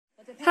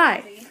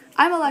Hi,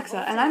 I'm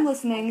Alexa, and I'm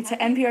listening to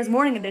NPR's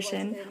Morning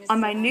Edition on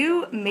my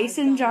new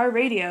Mason jar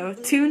radio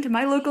tuned to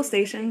my local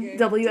station,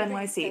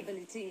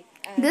 WNYC.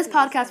 This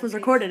podcast was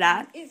recorded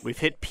at... We've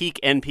hit peak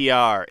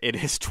NPR. It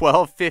is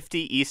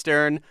 12:50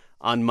 Eastern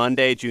on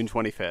Monday, June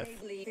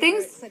 25th.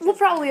 Things will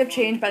probably have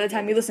changed by the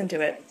time you listen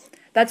to it.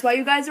 That's why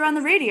you guys are on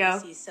the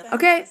radio.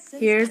 Okay,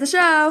 here's the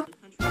show.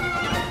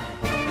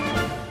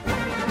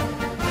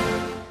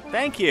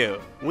 Thank you.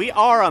 We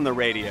are on the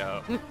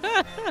radio.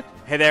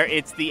 Hey there,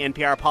 it's the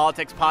NPR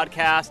Politics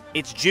Podcast.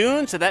 It's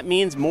June, so that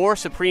means more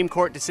Supreme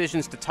Court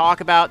decisions to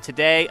talk about.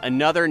 Today,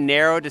 another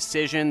narrow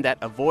decision that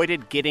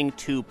avoided getting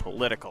too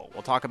political.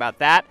 We'll talk about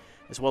that,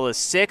 as well as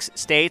 6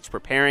 states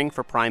preparing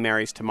for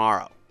primaries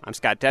tomorrow. I'm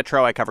Scott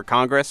Detrow. I cover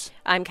Congress.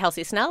 I'm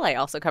Kelsey Snell. I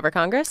also cover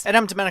Congress. And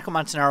I'm Domenico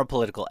Montanaro,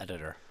 political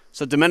editor.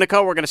 So,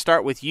 Domenico, we're going to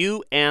start with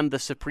you and the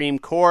Supreme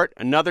Court.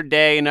 Another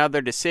day,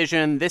 another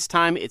decision. This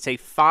time, it's a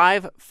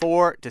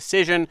 5-4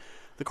 decision.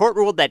 The court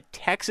ruled that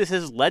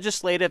Texas's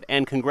legislative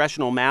and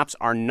congressional maps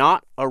are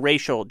not a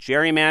racial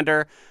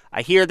gerrymander.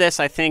 I hear this.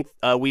 I think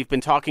we've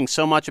been talking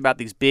so much about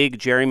these big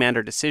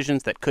gerrymander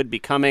decisions that could be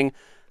coming,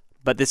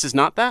 but this is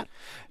not that?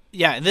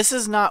 Yeah, this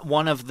is not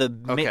one of the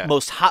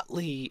most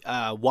hotly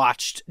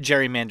watched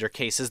gerrymander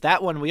cases.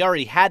 That one, we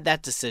already had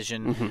that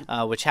decision,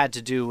 which had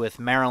to do with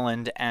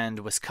Maryland and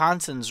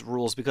Wisconsin's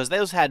rules, because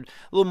those had a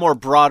little more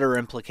broader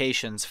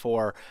implications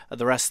for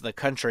the rest of the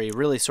country,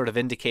 really sort of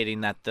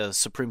indicating that the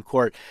Supreme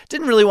Court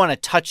didn't really want to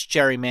touch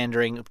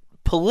gerrymandering,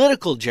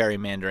 political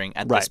gerrymandering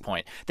at this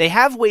point. They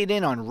have weighed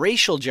in on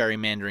racial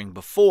gerrymandering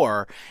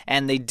before,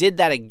 and they did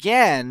that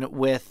again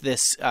with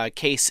this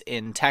case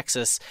in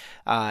Texas,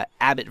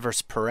 Abbott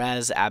versus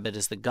Perez. Abbott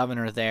is the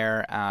governor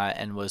there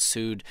and was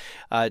sued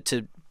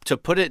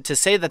to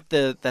say that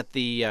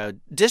the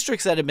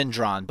districts that had been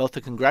drawn, both the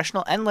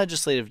congressional and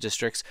legislative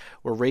districts,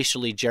 were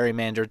racially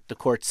gerrymandered. The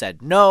court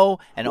said no,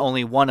 and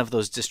only one of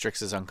those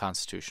districts is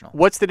unconstitutional.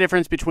 What's the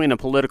difference between a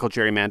political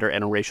gerrymander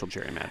and a racial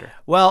gerrymander?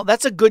 Well,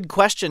 that's a good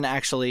question,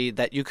 actually,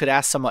 that you could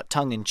ask somewhat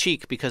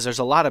tongue-in-cheek, because there's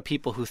a lot of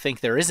people who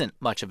think there isn't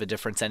much of a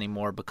difference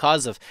anymore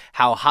because of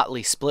how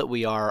hotly split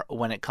we are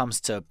when it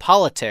comes to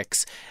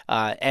politics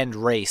and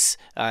race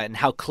and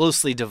how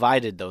closely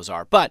divided those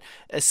are. But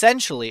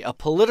essentially, a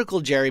political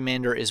gerrymander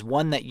is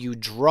one that you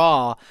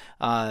draw,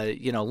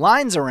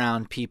 lines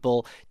around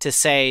people to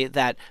say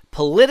that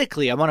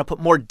politically, I want to put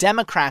more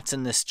Democrats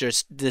in this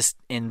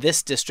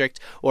district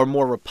or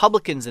more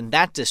Republicans in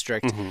that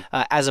district,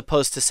 as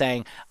opposed to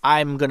saying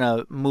I'm going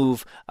to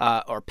move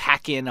or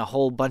pack in a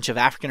whole bunch of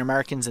African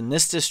Americans in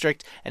this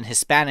district and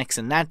Hispanics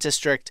in that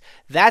district.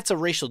 That's a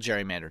racial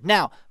gerrymander.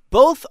 Now,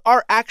 both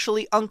are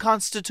actually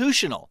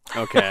unconstitutional.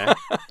 Okay.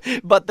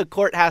 But the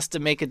court has to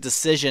make a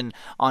decision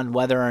on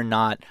whether or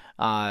not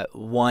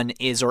one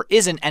is or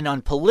isn't. And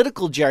on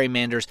political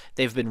gerrymanders,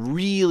 they've been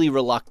really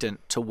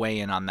reluctant to weigh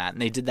in on that.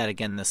 And they did that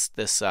again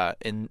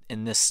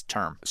in this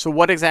term. So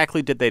what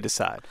exactly did they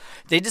decide?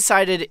 They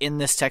decided in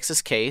this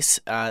Texas case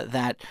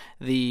that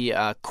the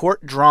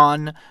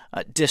court-drawn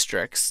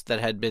districts that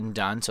had been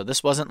done, so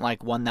this wasn't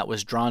like one that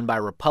was drawn by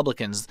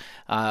Republicans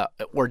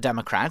or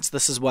Democrats.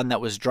 This is one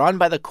that was drawn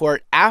by the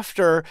court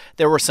after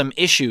there were some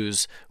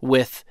issues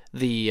with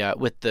the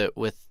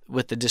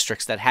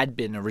districts that had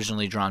been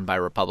originally drawn by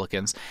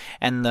Republicans.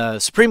 And the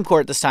Supreme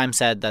Court this time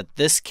said that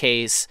this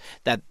case,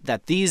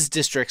 that these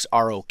districts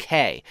are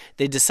okay.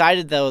 They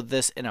decided, though,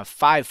 this in a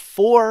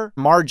 5-4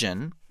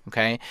 margin,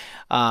 okay?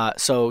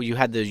 So you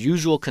had the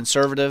usual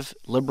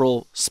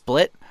conservative-liberal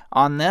split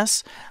on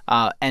this.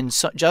 And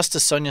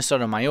Justice Sonia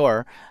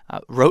Sotomayor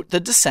wrote the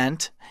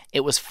dissent.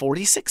 It was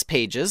 46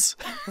 pages.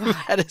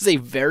 That is a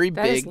very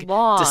big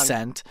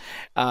dissent.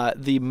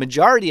 The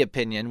majority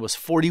opinion was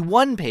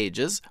 41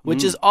 pages,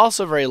 which is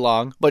also very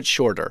long, but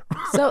shorter.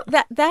 So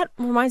that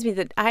reminds me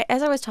that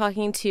as I was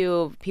talking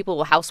to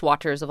people, House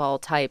watchers of all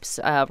types,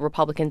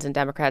 Republicans and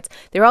Democrats,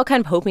 they're all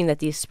kind of hoping that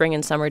these spring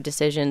and summer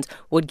decisions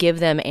would give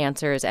them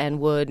answers and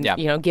would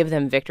give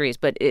them victories.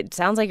 But it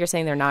sounds like you're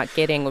saying they're not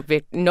getting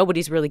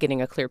nobody's really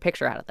getting a clear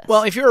picture out of this.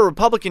 Well, if you're a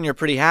Republican, you're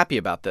pretty happy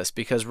about this,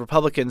 because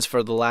Republicans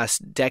for the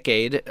last decade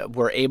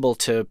were able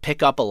to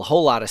pick up a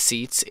whole lot of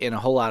seats in a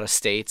whole lot of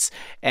states.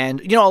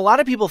 And, a lot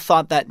of people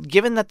thought that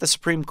given that the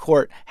Supreme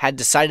Court had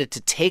decided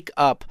to take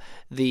up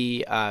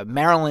the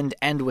Maryland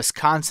and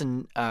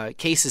Wisconsin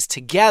cases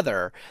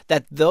together,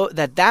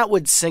 that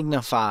would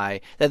signify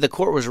that the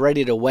court was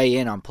ready to weigh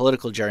in on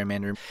political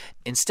gerrymandering.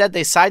 Instead,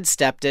 they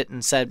sidestepped it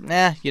and said,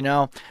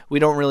 we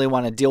don't really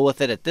want to deal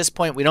with it at this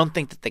point. We don't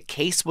think that the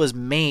case was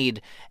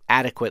made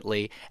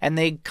adequately. And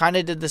they kind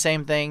of did the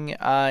same thing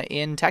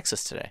in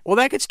Texas today. Well,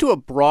 that gets to a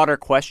broader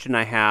question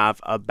I have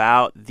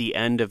about the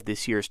end of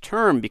this year's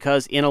term,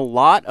 because in a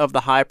lot of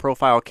the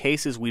high-profile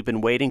cases we've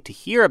been waiting to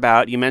hear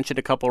about, you mentioned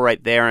a couple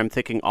right there. I'm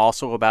thinking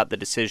also about the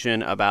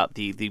decision about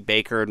the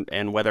baker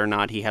and whether or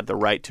not he had the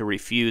right to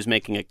refuse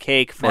making a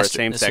cake for a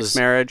same-sex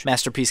marriage.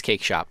 Masterpiece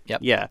Cake Shop. Yep.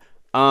 Yeah.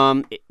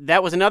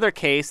 That was another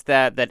case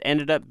that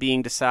ended up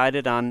being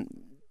decided on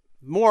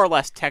more or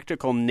less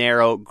technical,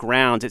 narrow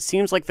grounds. It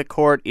seems like the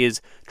court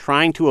is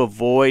trying to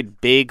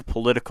avoid big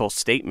political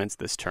statements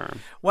this term.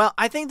 Well,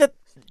 I think that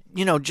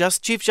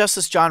Chief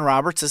Justice John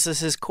Roberts, this is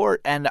his court,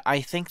 and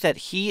I think that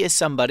he is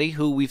somebody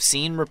who we've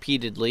seen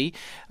repeatedly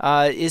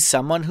is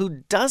someone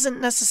who doesn't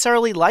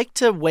necessarily like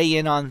to weigh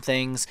in on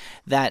things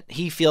that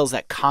he feels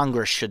that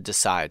Congress should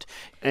decide.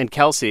 And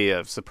Kelsey,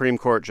 Supreme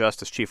Court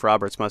Justice Chief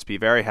Roberts, must be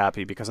very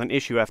happy because on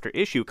issue after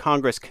issue,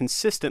 Congress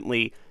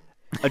consistently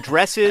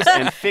addresses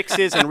and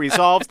fixes and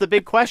resolves the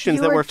big questions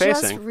that we're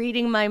facing. You're just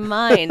reading my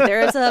mind.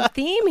 There's a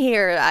theme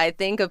here, I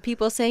think, of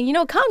people saying,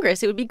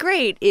 Congress, it would be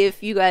great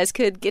if you guys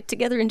could get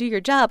together and do your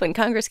job. And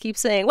Congress keeps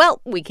saying,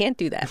 well, we can't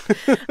do that.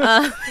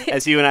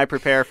 As you and I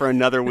prepare for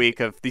another week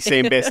of the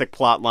same basic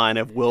plot line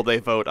of will they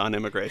vote on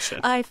immigration?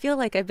 I feel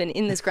like I've been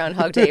in this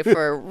Groundhog Day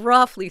for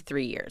roughly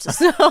 3 years.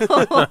 So,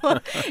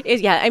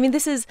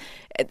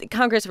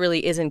 Congress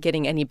really isn't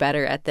getting any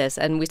better at this.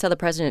 And we saw the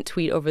president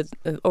tweet over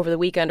the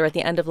weekend or at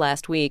the end of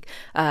last week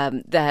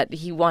that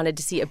he wanted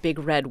to see a big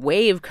red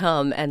wave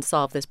come and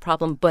solve this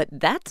problem. But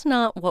that's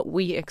not what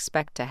we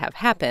expect to have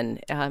happen.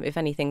 If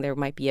anything, there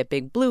might be a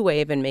big blue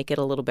wave and make it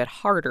a little bit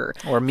harder.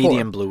 Or a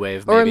medium blue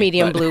wave. Or a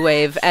medium blue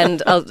wave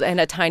and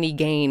a tiny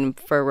gain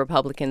for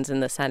Republicans in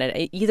the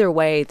Senate. Either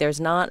way, there's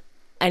not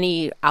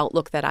any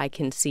outlook that I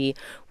can see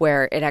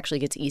where it actually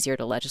gets easier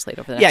to legislate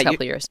over the next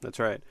couple of years. That's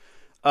right.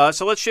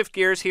 So let's shift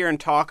gears here and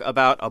talk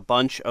about a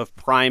bunch of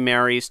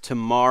primaries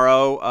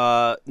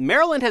tomorrow.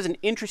 Maryland has an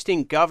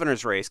interesting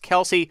governor's race.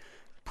 Kelsey,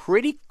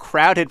 pretty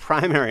crowded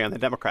primary on the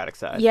Democratic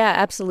side. Yeah,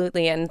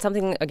 absolutely. And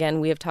something,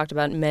 again, we have talked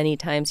about many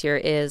times here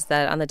is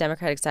that on the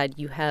Democratic side,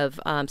 you have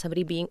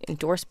somebody being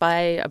endorsed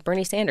by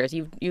Bernie Sanders.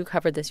 You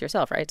covered this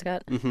yourself, right,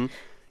 Scott? Mm-hmm.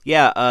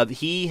 Yeah,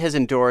 he has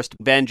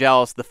endorsed Ben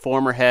Jealous, the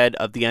former head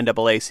of the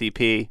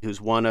NAACP,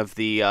 who's one of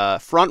the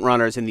front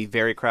runners in the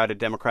very crowded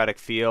Democratic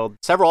field.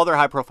 Several other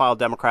high-profile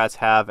Democrats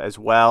have as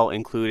well,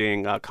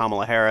 including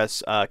Kamala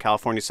Harris,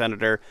 California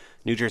Senator,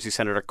 New Jersey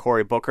Senator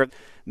Cory Booker.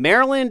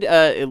 Maryland,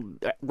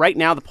 right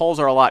now the polls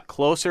are a lot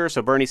closer,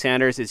 so Bernie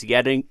Sanders is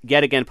yet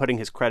again putting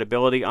his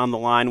credibility on the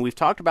line. We've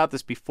talked about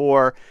this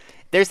before.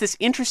 There's this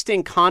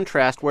interesting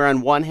contrast where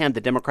on one hand,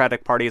 the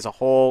Democratic Party as a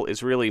whole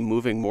is really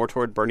moving more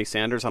toward Bernie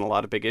Sanders on a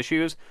lot of big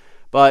issues.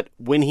 But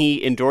when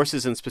he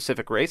endorses in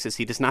specific races,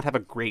 he does not have a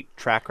great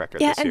track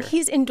record this year. Yeah, and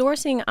he's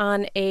endorsing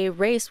on a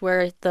race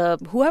where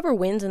whoever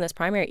wins in this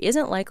primary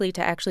isn't likely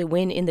to actually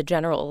win in the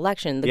general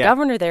election. The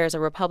governor there is a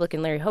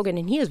Republican, Larry Hogan,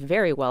 and he is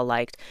very well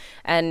liked.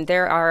 And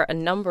there are a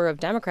number of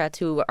Democrats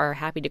who are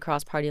happy to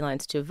cross party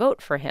lines to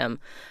vote for him.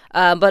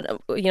 But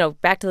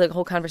back to the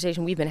whole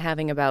conversation we've been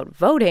having about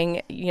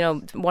voting,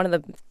 one of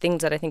the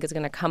things that I think is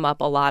going to come up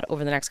a lot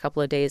over the next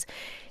couple of days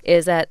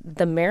is that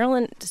the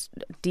Maryland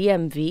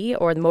DMV,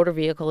 or the Motor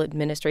Vehicle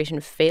Administration,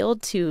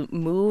 failed to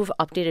move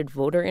updated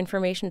voter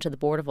information to the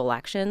Board of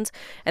Elections.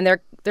 And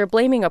they're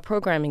blaming a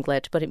programming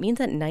glitch, but it means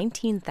that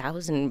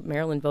 19,000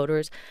 Maryland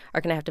voters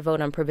are going to have to vote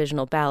on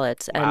provisional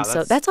ballots. Wow, and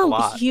so that's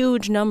a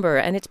huge number.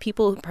 And it's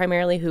people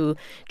primarily who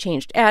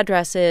changed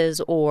addresses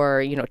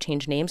or,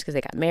 changed names because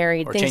they got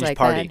married, or things like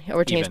party, that.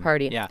 Or changed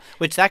party. Yeah,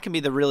 which that can be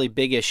the really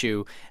big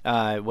issue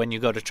when you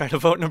go to try to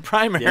vote in a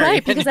primary. Yeah.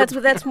 Right, because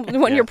that's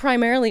when you're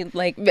primarily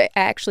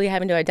actually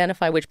having to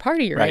identify which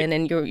party you're in,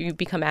 and you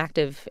become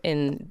active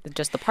in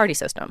just the party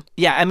system.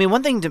 Yeah, I mean,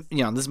 one thing this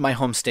is my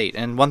home state,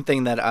 and one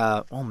thing that,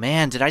 oh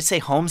man, did I say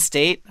home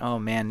state? Oh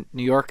man,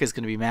 New York is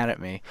going to be mad at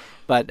me.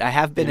 But I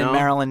have been in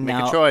Maryland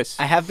now. Make a choice.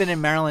 I have been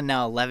in Maryland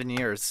now 11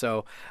 years,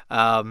 so.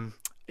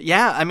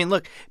 Yeah, I mean,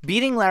 look,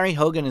 beating Larry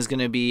Hogan is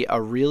going to be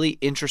a really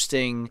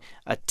interesting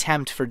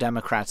attempt for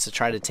Democrats to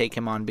try to take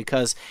him on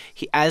because,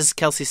 as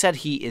Kelsey said,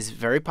 he is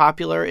very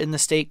popular in the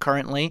state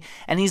currently,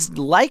 and he's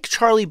like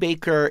Charlie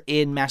Baker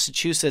in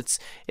Massachusetts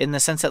in the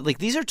sense that,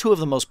 these are two of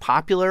the most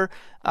popular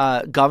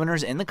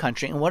governors in the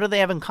country, and what do they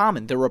have in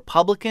common? They're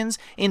Republicans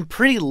in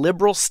pretty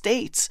liberal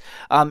states.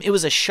 It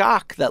was a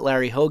shock that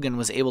Larry Hogan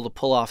was able to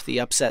pull off the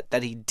upset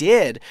that he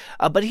did,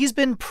 but he's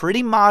been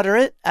pretty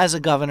moderate as a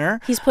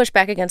governor. He's pushed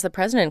back against the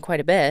president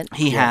quite a bit.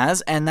 He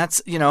has, and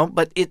that's,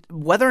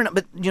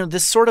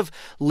 this sort of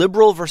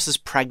liberal versus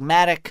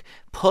pragmatic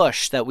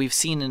push that we've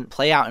seen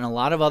play out in a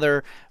lot of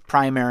other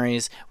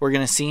primaries, we're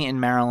going to see in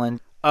Maryland.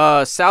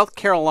 South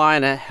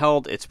Carolina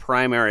held its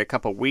primary a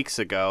couple weeks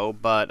ago,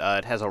 but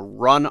it has a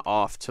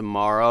runoff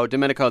tomorrow.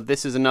 Domenico,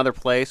 this is another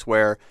place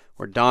where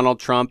Donald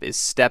Trump is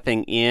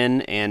stepping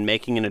in and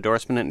making an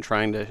endorsement and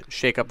trying to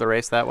shake up the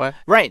race that way?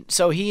 Right.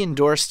 So he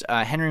endorsed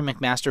Henry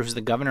McMaster, who's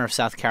the governor of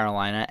South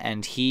Carolina,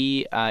 and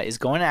he is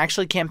going to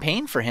actually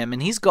campaign for him.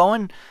 And he's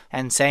going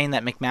and saying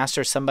that McMaster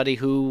is somebody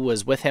who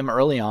was with him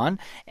early on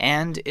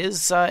and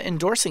is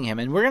endorsing him.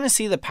 And we're going to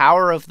see the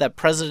power of the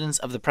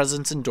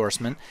president's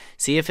endorsement,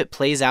 see if it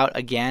plays out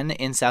again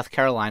in South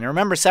Carolina.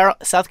 Remember,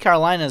 South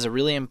Carolina is a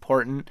really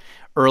important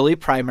early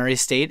primary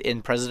state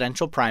in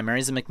presidential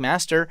primaries. And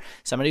McMaster,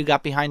 somebody who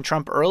got behind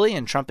Trump early,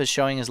 and Trump is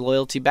showing his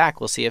loyalty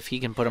back. We'll see if he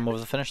can put him over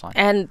the finish line.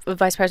 And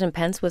Vice President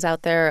Pence was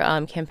out there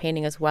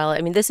campaigning as well. I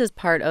mean, this is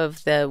part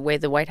of the way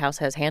the White House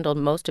has handled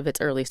most of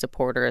its early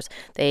supporters.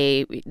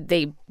 They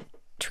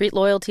treat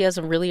loyalty as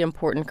a really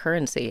important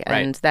currency,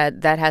 and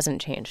that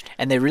hasn't changed.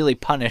 And they really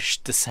punish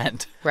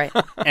dissent. Right.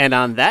 And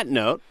on that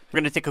note, we're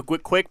going to take a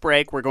quick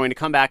break. We're going to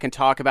come back and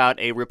talk about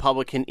a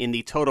Republican in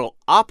the total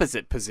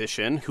opposite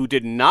position who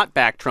did not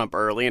back Trump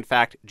early. In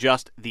fact,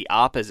 just the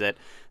opposite.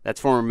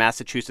 That's former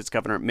Massachusetts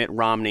Governor Mitt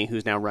Romney,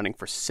 who's now running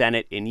for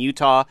Senate in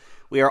Utah.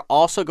 We are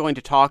also going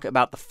to talk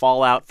about the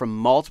fallout from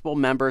multiple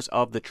members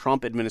of the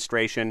Trump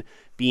administration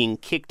being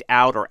kicked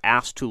out or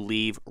asked to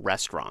leave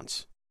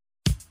restaurants.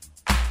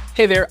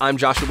 Hey there, I'm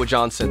Joshua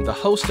Johnson, the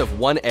host of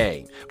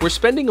 1A. We're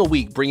spending a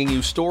week bringing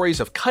you stories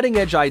of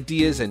cutting-edge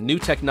ideas and new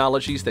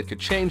technologies that could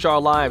change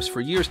our lives for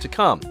years to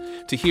come.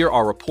 To hear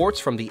our reports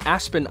from the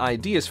Aspen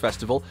Ideas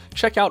Festival,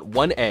 check out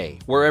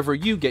 1A, wherever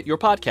you get your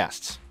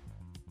podcasts.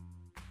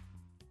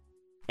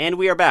 And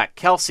we are back.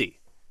 Kelsey,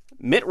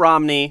 Mitt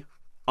Romney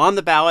on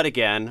the ballot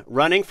again,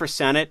 running for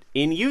Senate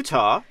in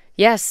Utah.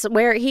 Yes,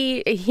 where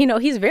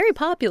he's very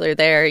popular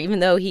there,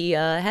 even though he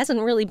hasn't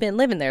really been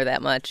living there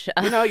that much.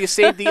 You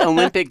saved the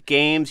Olympic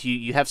Games.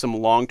 You have some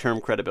long-term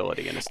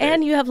credibility in a state.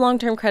 And you have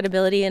long-term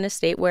credibility in a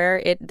state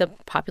where the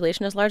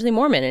population is largely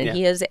Mormon, and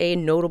he is a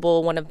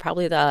notable, one of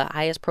probably the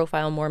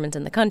highest-profile Mormons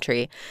in the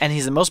country. And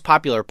he's the most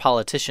popular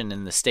politician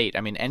in the state.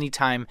 I mean,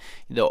 anytime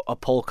a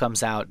poll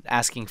comes out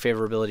asking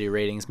favorability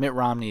ratings, Mitt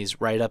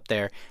Romney's right up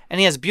there, and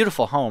he has a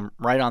beautiful home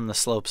right on the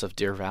slopes of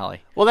Deer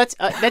Valley. Well,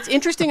 that's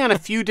interesting on a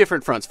few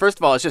different fronts. First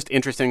of all, it's just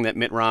interesting that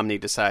Mitt Romney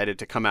decided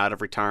to come out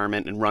of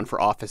retirement and run for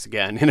office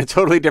again in a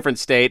totally different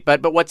state.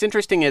 But what's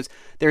interesting is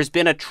there's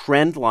been a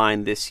trend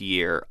line this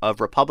year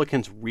of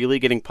Republicans really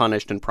getting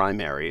punished in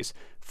primaries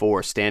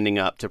for standing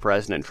up to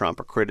President Trump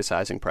or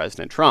criticizing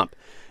President Trump.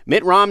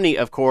 Mitt Romney,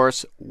 of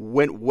course,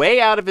 went way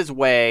out of his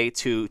way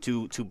to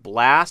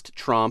blast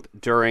Trump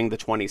during the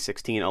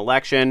 2016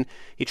 election.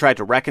 He tried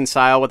to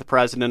reconcile with the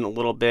president a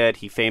little bit.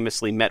 He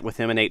famously met with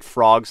him and ate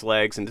frog's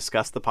legs and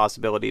discussed the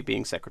possibility of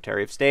being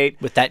Secretary of State.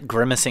 With that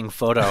grimacing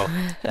photo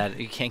that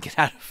you can't get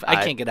out of,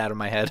 I can't get out of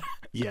my head.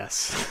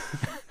 Yes.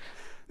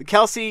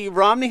 Kelsey,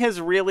 Romney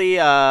has really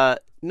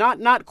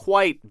not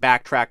quite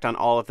backtracked on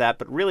all of that,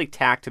 but really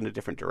tacked in a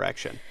different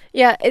direction.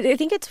 Yeah, I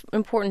think it's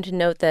important to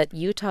note that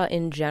Utah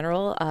in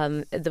general,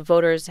 the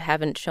voters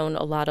haven't shown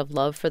a lot of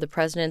love for the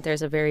president.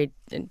 There's a very,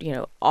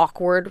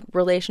 awkward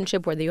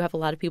relationship where you have a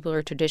lot of people who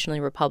are traditionally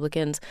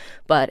Republicans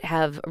but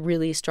have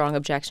really strong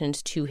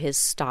objections to his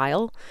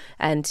style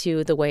and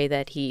to the way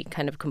that he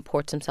kind of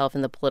comports himself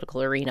in the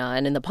political arena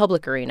and in the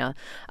public arena.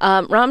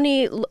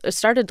 Romney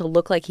started to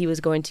look like he was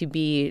going to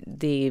be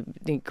the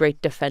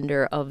great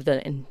defender of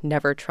the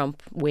never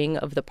Trump wing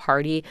of the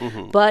party,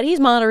 but he's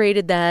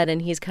moderated that,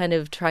 and he's kind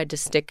of tried to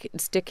stick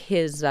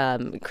his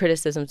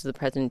criticisms of the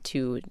president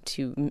to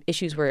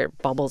issues where it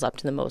bubbles up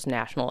to the most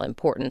national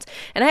importance.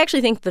 And I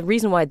actually think the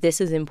reason why this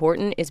is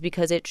important is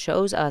because it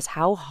shows us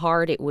how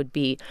hard it would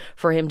be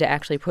for him to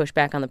actually push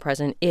back on the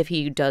president if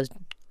he does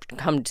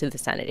come to the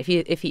Senate,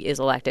 if he is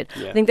elected.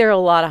 Yeah. I think there are a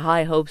lot of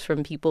high hopes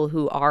from people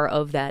who are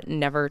of that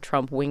never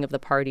Trump wing of the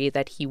party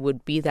that he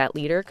would be that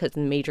leader, because the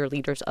major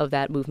leaders of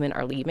that movement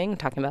are leaving. I'm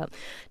talking about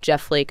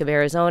Jeff Flake of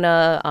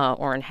Arizona,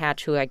 Orrin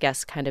Hatch, who I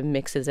guess kind of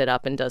mixes it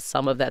up and does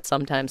some of that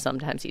sometimes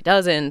he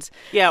doesn't.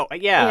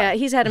 Yeah,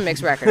 he's had a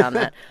mixed record on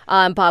that.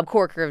 Bob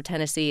Corker of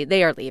Tennessee,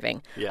 they are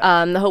leaving.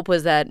 Yeah. The hope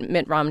was that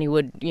Mitt Romney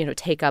would,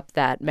 take up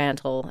that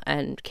mantle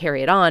and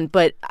carry it on,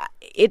 but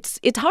it's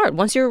hard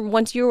once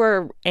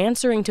you're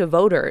answering to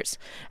voters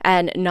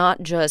and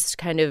not just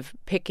kind of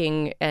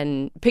picking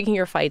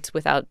your fights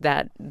without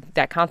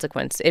that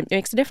consequence. It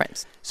makes a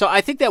difference. So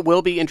I think that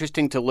will be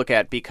interesting to look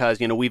at because,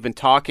 we've been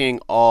talking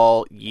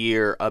all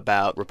year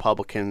about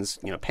Republicans,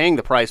 paying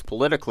the price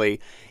politically.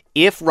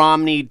 If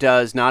Romney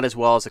does not as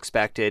well as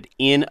expected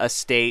in a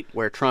state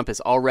where Trump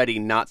is already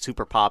not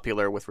super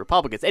popular with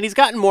Republicans, and he's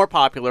gotten more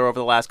popular over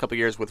the last couple of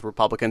years with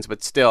Republicans,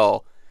 but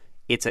still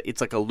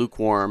it's like a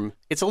lukewarm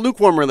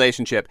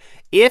relationship.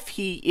 If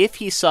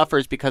he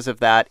suffers because of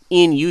that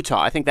in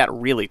Utah, I think that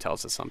really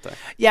tells us something.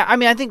 Yeah, I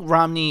mean, I think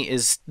Romney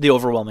is the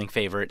overwhelming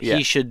favorite. Yeah.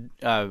 He should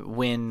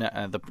win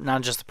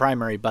not just the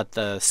primary, but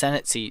the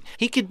Senate seat.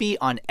 He could be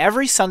on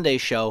every Sunday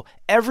show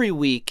every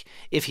week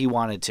if he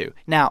wanted to.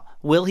 Now,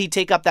 will he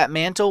take up that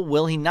mantle?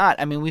 Will he not?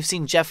 I mean, we've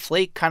seen Jeff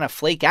Flake kind of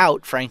flake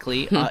out,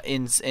 frankly,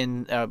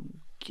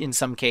 in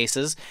some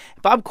cases.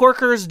 Bob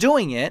Corker is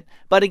doing it,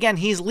 but again,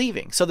 he's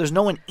leaving. So there's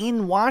no one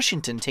in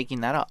Washington taking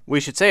that up. We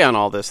should say on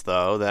all this,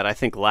 though, that I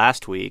think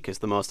last week is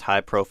the most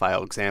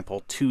high-profile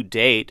example to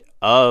date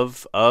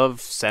of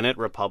Senate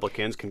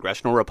Republicans,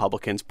 congressional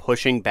Republicans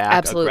pushing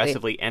back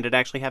aggressively, and it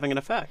actually having an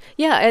effect.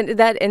 Yeah,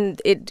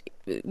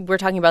 we're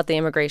talking about the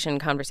immigration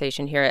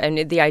conversation here,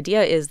 and the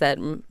idea is that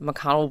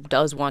McConnell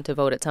does want to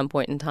vote at some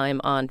point in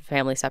time on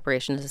family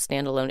separation as a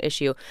standalone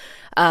issue,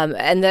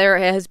 and there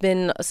has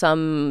been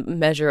some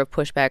measure of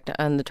pushback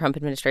on the Trump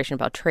administration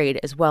about trade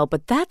as well. But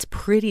but that's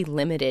pretty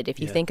limited if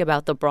you think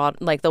about the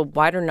the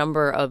wider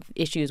number of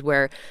issues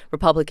where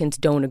Republicans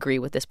don't agree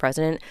with this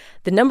president.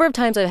 The number of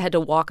times I've had to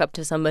walk up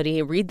to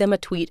somebody, read them a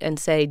tweet, and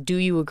say, "Do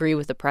you agree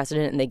with the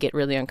president?" and they get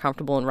really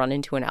uncomfortable and run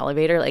into an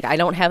elevator. Like, I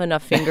don't have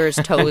enough fingers,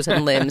 toes,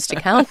 and limbs to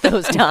count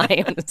those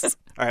times.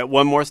 All right,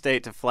 one more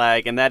state to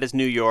flag, and that is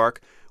New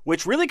York,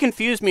 which really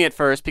confused me at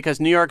first because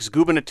New York's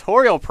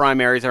gubernatorial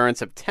primaries are in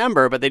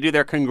September, but they do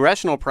their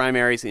congressional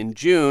primaries in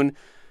June.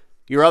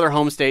 Your other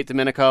home state,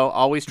 Domenico,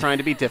 always trying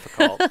to be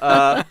difficult.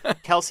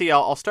 Kelsey,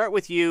 I'll start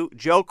with you.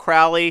 Joe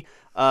Crowley,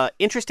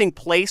 interesting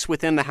place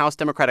within the House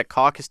Democratic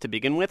Caucus to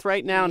begin with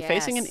right now and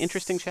facing an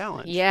interesting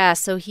challenge. Yeah,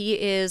 so he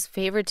is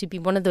favored to be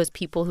one of those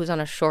people who's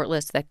on a short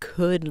list that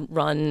could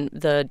run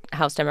the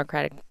House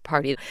Democratic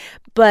Party.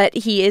 But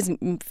he is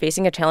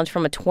facing a challenge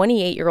from a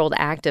 28-year-old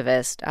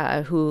activist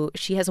who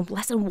she has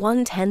less than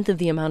 1/10 of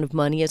the amount of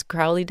money as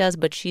Crowley does,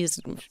 but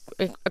she's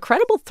a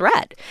credible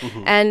threat.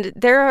 Mm-hmm. And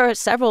there are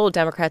several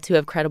Democrats who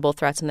have credible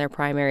threats in their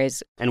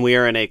primaries. And we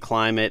are in a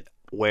climate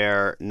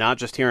where not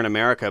just here in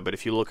America, but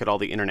if you look at all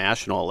the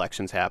international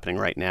elections happening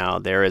right now,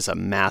 there is a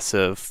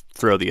massive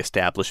throw the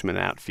establishment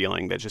out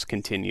feeling that just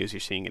continues. You're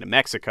seeing it in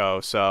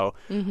Mexico. So,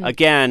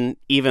 again,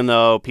 even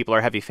though people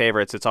are heavy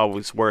favorites, it's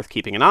always worth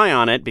keeping an eye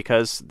on it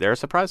because there are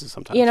surprises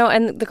sometimes. You know,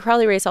 and the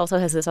Crowley race also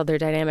has this other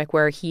dynamic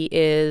where he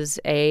is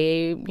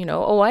a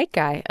white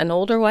guy, an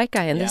older white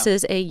guy. And this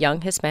is a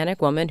young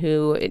Hispanic woman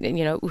who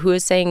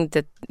is saying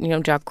that,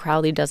 Joe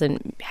Crowley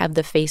doesn't have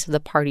the face of the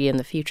party in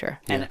the future.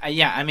 And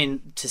I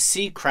mean, to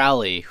see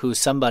Crowley, who's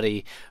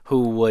somebody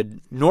who would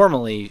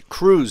normally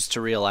cruise to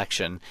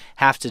re-election,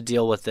 have to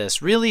deal with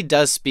this really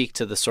does speak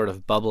to the sort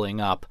of bubbling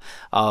up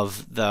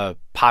of the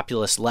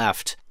populist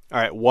left.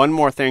 All right, one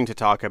more thing to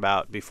talk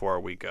about before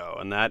we go,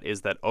 and that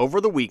is that over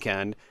the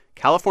weekend,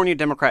 California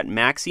Democrat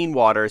Maxine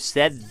Waters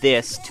said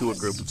this to a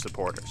group of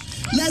supporters.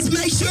 Let's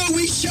make sure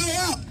we show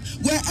up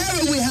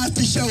wherever we have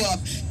to show up.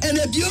 And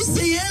if you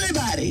see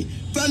anybody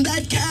from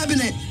that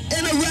cabinet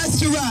in a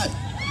restaurant,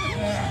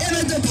 in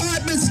a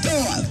department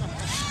store,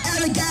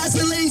 at a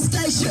gasoline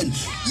station,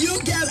 you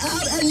get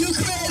out and you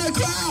create a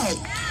crowd.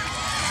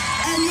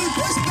 And you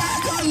push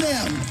back on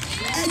them.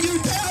 And you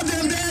tell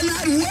them they're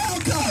not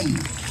welcome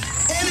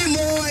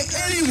anymore,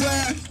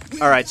 anywhere.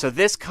 All right, so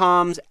this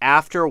comes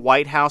after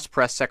White House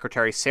Press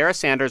Secretary Sarah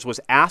Sanders was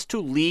asked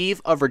to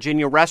leave a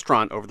Virginia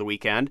restaurant over the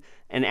weekend,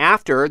 and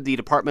after the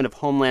Department of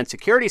Homeland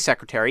Security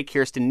Secretary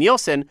Kirstjen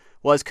Nielsen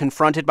was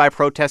confronted by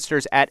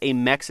protesters at a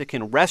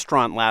Mexican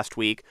restaurant last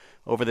week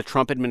over the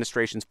Trump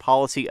administration's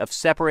policy of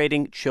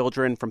separating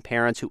children from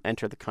parents who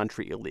enter the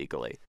country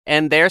illegally.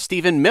 And there,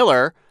 Stephen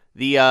Miller,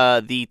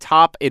 the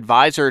top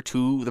advisor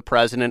to the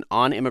president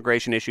on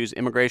immigration issues,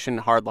 immigration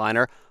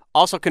hardliner,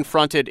 also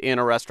confronted in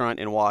a restaurant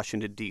in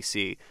Washington,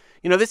 D.C.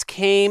 This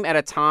came at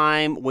a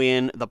time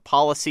when the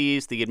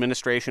policies the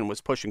administration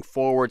was pushing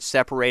forward,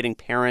 separating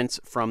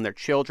parents from their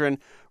children,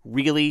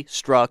 really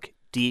struck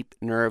deep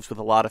nerves with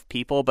a lot of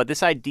people. But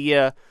this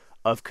idea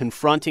of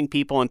confronting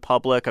people in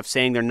public, of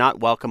saying they're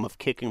not welcome, of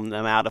kicking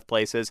them out of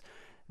places,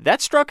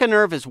 that struck a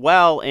nerve as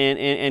well.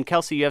 And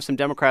Kelsey, you have some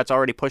Democrats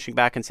already pushing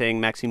back and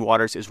saying Maxine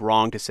Waters is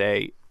wrong to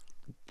say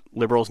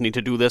liberals need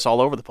to do this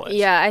all over the place.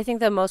 Yeah, I think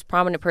the most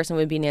prominent person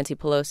would be Nancy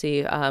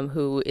Pelosi,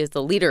 who is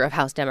the leader of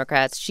House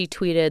Democrats. She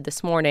tweeted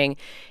this morning,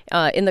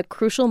 in the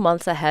crucial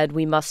months ahead,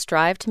 we must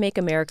strive to make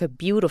America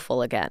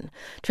beautiful again.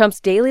 Trump's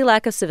daily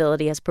lack of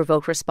civility has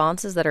provoked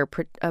responses that are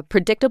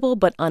predictable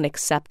but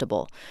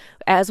unacceptable.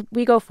 As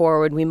we go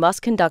forward, we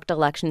must conduct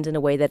elections in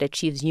a way that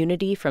achieves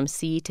unity from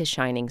sea to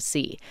shining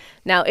sea.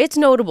 Now, it's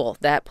notable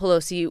that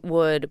Pelosi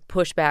would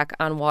push back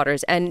on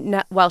Waters.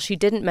 And while she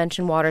didn't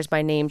mention Waters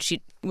by name,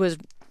 she was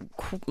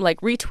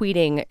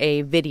retweeting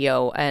a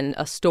video and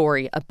a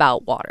story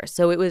about Waters.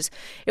 So it was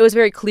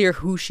very clear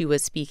who she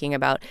was speaking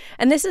about.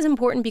 And this is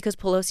important because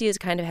Pelosi has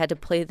kind of had to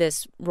play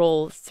this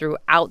role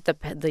throughout the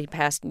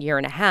past year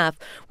and a half,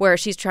 where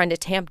she's trying to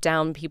tamp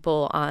down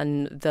people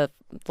on the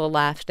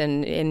left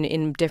and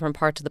in different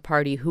parts of the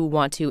party who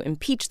want to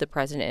impeach the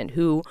president,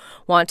 who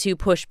want to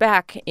push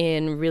back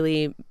in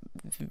really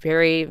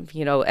very,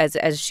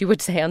 as she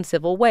would say,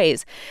 uncivil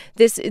ways.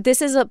 This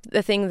is a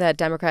thing that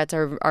Democrats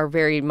are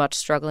very much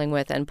struggling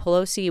with. And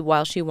Pelosi,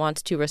 while she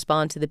wants to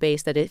respond to the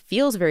base that it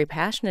feels very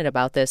passionate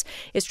about this,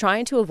 is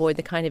trying to avoid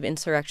the kind of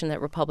insurrection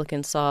that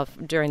Republicans saw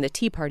during the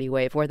Tea Party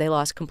wave, where they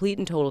lost complete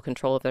and total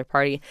control of their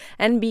party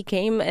and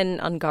became an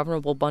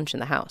ungovernable bunch in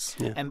the House.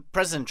 Yeah. And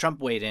President Trump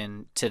weighed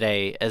in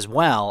today as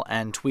well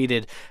and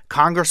tweeted,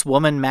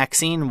 Congresswoman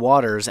Maxine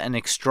Waters, an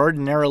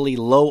extraordinarily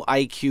low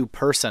IQ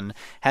person,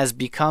 has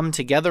become,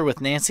 together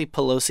with Nancy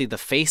Pelosi, the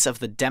face of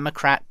the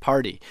Democrat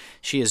Party.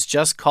 She has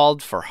just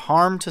called for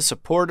harm to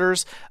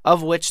supporters,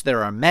 of which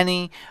there are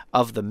many,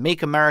 of the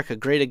Make America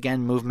Great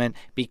Again movement.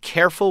 Be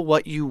careful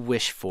what you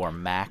wish for,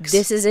 Max.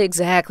 This is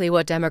exactly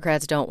what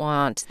Democrats don't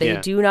want. They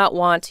do not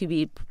want to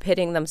be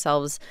pitting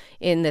themselves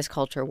in this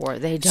culture war.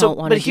 They don't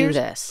want to do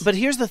this. But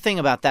here's the thing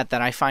about that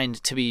I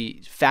find to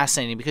be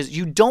fascinating, because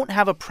you don't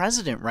have a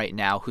president right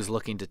now who's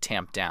looking to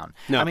tamp down.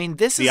 No, I mean,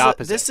 this the is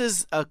opposite. This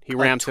is a he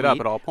ramps tweet, it up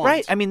at all points.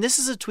 Right. I mean, this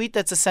is a tweet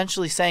that's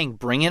essentially saying,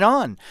 bring it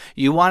on.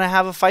 You want to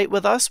have a fight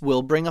with us?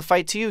 We'll bring a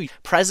fight to you.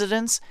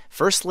 Presidents,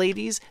 first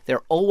ladies,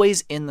 they're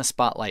always in the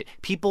spotlight.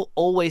 People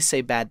always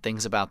say bad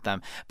things about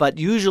them. But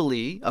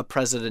usually a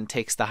president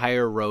takes the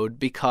higher road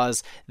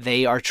because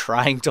they are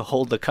trying to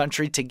hold the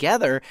country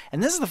together.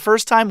 And this is the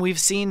first time we've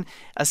seen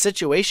a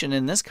situation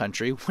in this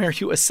country where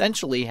you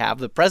essentially have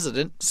the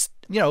president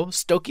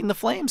stoking the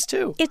flames,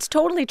 too. It's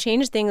totally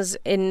changed things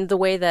in the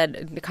way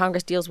that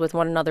Congress deals with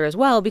one another as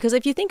well, because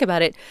if you think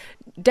about it,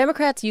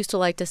 Democrats used to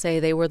like to say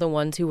they were the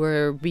ones who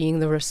were being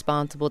the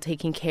responsible,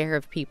 taking care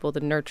of people,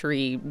 the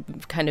nurturing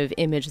kind of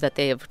image that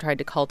they have tried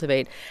to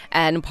cultivate.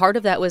 And part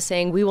of that was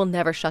saying we will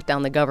never shut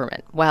down the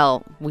government.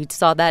 Well, we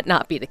saw that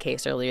not be the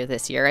case earlier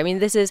this year. I mean,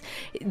 this is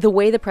the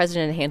way the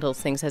president handles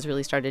things has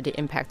really started to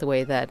impact the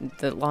way that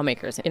the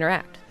lawmakers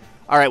interact.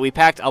 All right, we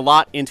packed a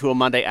lot into a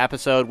Monday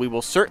episode. We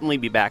will certainly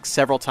be back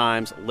several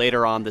times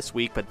later on this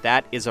week, but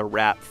that is a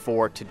wrap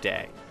for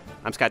today.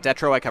 I'm Scott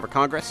Detrow. I cover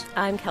Congress.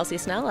 I'm Kelsey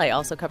Snell. I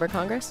also cover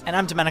Congress. And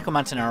I'm Domenico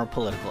Montanaro,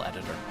 political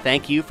editor.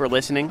 Thank you for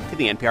listening to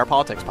the NPR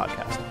Politics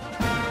Podcast.